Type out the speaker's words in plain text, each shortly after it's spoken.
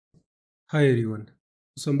Hi everyone.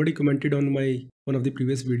 Somebody commented on my one of the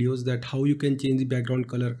previous videos that how you can change the background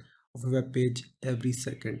color of a web page every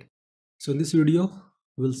second. So in this video,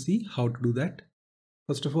 we'll see how to do that.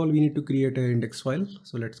 First of all, we need to create an index file.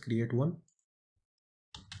 So let's create one.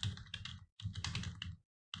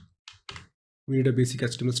 We need a basic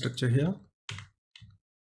HTML structure here,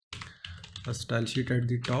 a style sheet at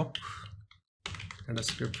the top, and a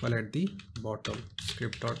script file at the bottom,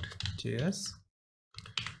 script.js.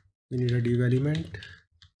 We need a div element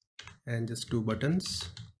and just two buttons.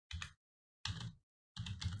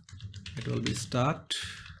 It will be start,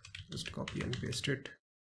 just copy and paste it,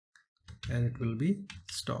 and it will be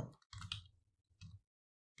stop.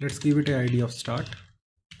 Let's give it an ID of start.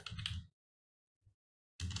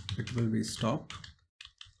 It will be stop.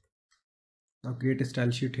 Now create a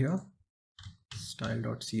style sheet here,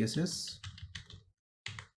 style.css.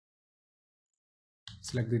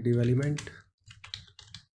 Select the div element.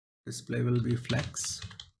 Display will be flex.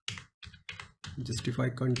 Justify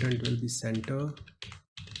content will be center,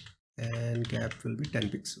 and gap will be 10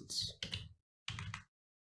 pixels.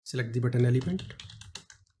 Select the button element.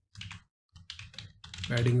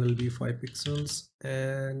 Padding will be 5 pixels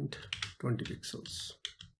and 20 pixels.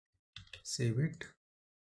 Save it.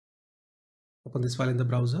 Open this file in the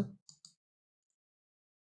browser.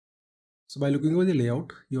 So by looking over the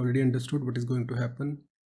layout, you already understood what is going to happen.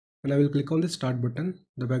 When I will click on the start button,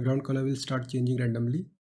 the background color will start changing randomly.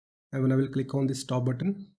 And when I will click on the stop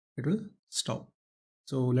button, it will stop.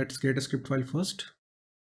 So let's create a script file first.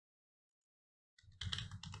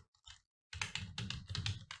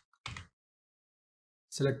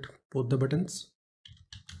 Select both the buttons.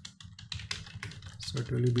 So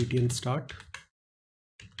it will be btn start.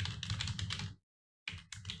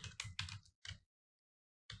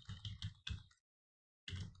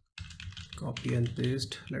 Copy and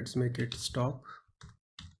paste. Let's make it stop.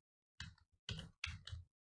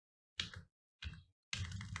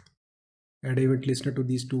 Add event listener to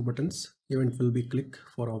these two buttons. Event will be click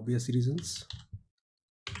for obvious reasons.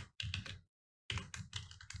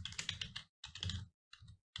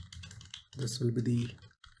 This will be the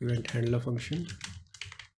event handler function.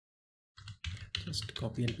 Just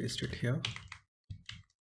copy and paste it here.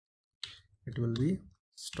 It will be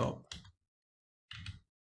stop.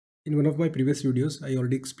 In one of my previous videos, I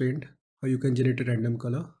already explained how you can generate a random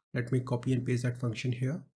color. Let me copy and paste that function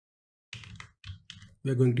here.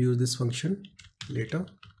 We are going to use this function later.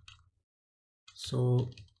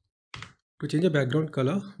 So to change a background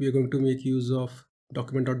color, we are going to make use of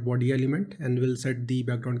document.body element, and we'll set the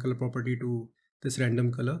background color property to this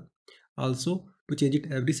random color. Also, to change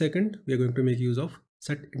it every second, we are going to make use of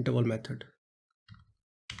set interval method.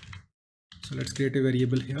 So let's create a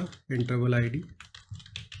variable here, interval id,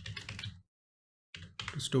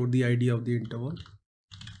 to store the id of the interval.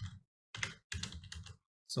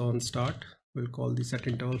 So on start, we'll call the set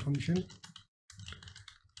interval function.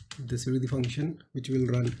 This will be the function which will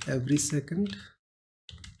run every second.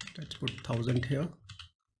 Let's put 1000 here.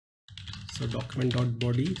 So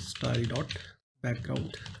document.body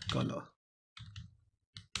style.background color,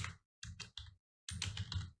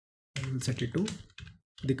 and we'll set it to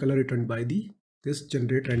the color returned by this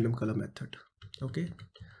generate random color method. Okay,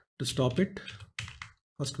 to stop it,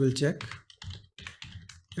 first we'll check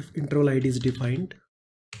if interval id is defined.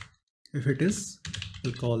 If it is,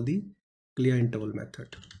 we'll call the clear interval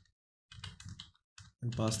method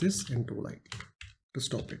and pass this interval id to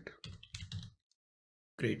stop it.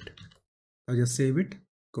 Great. Now just save it,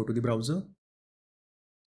 go to the browser,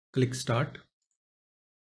 click start.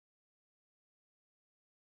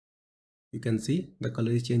 You can see the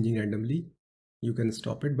color is changing randomly. You can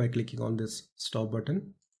stop it by clicking on this stop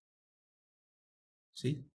button.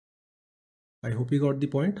 See, I hope you got the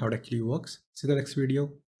point how it actually works. See you in the next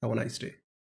video. Have a nice day.